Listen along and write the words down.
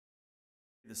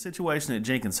The situation at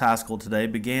Jenkins High School today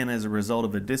began as a result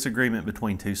of a disagreement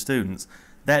between two students.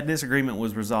 That disagreement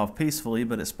was resolved peacefully,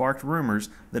 but it sparked rumors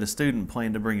that a student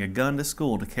planned to bring a gun to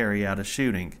school to carry out a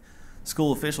shooting.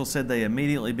 School officials said they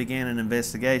immediately began an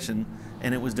investigation,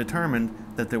 and it was determined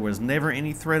that there was never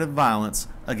any threat of violence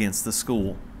against the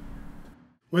school.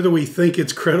 Whether we think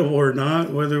it's credible or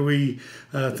not, whether we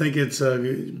think it's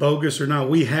bogus or not,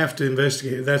 we have to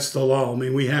investigate. That's the law. I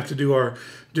mean, we have to do our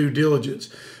due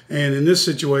diligence. And in this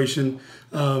situation,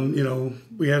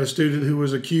 we had a student who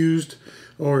was accused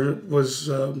or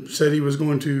was said he was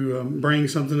going to bring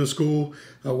something to school,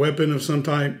 a weapon of some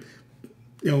type.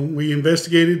 We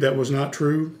investigated. That was not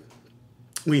true.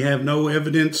 We have no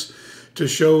evidence to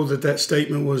show that that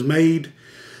statement was made,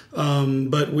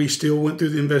 but we still went through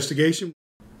the investigation.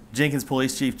 Jenkins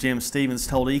Police Chief Jim Stevens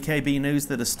told EKB News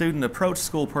that a student approached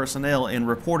school personnel and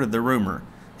reported the rumor.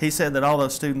 He said that although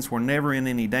students were never in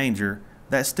any danger,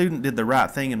 that student did the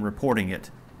right thing in reporting it,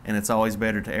 and it's always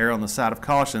better to err on the side of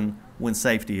caution when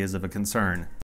safety is of a concern.